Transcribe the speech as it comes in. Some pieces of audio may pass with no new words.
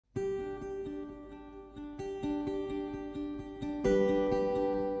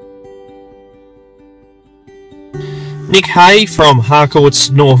Nick Hay from Harcourt's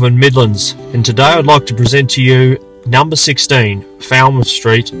Northern Midlands, and today I'd like to present to you number 16 Falmouth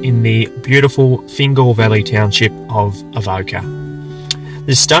Street in the beautiful Fingal Valley township of Avoca.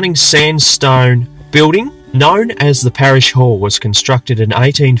 This stunning sandstone building, known as the Parish Hall, was constructed in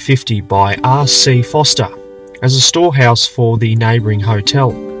 1850 by R.C. Foster as a storehouse for the neighbouring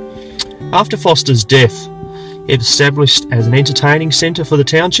hotel. After Foster's death, it established as an entertaining centre for the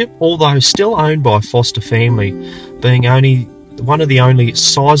township, although still owned by Foster family, being only one of the only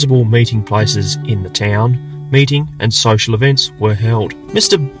sizable meeting places in the town. Meeting and social events were held.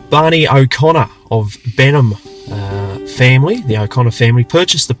 Mr. Barney O'Connor of Benham family, the O'Connor family,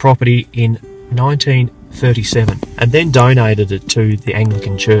 purchased the property in 1937 and then donated it to the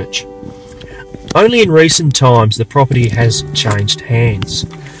Anglican Church. Only in recent times the property has changed hands,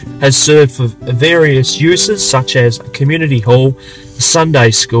 has served for various uses such as a community hall, a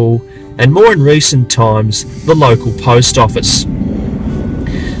Sunday school, and more in recent times the local post office.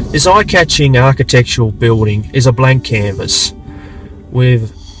 This eye-catching architectural building is a blank canvas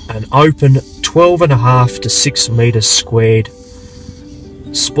with an open 12.5 to 6 metres squared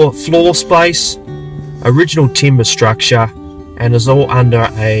floor space, original timber structure, and is all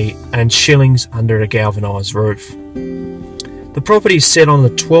shillings under a galvanised roof. The property is set on the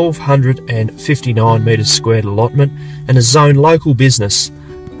 1,259 metres squared allotment and is zoned local business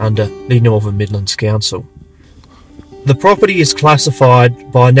under the Northern Midlands Council. The property is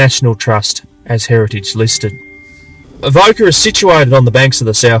classified by National Trust as heritage listed. Avoca is situated on the banks of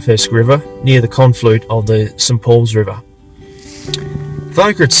the South Esk River, near the confluent of the St Paul's River.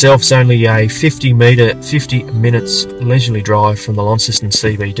 Avoca itself is only a 50 minutes leisurely drive from the Launceston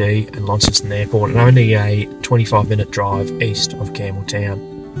CBD and Launceston Airport, and only a 25-minute drive east of Campbelltown.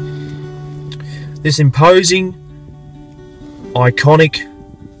 This imposing, iconic,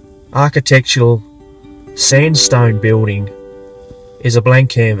 architectural sandstone building is a blank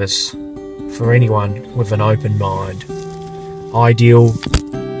canvas for anyone with an open mind. Ideal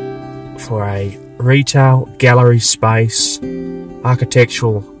for a retail gallery space,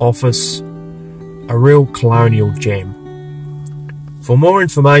 architectural office, a real colonial gem. For more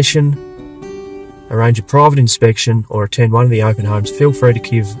information, arrange a private inspection or attend one of the open homes, feel free to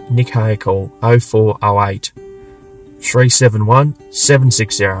give Nick Hay a call 0408 371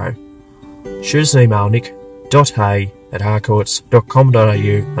 760. Shoot us an email nick.hay@harcourts.com.au,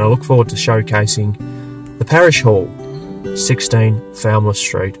 and I look forward to showcasing the Parish Hall, 16 Falmouth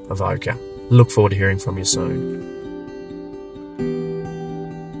Street, Avoca. Look forward to hearing from you soon.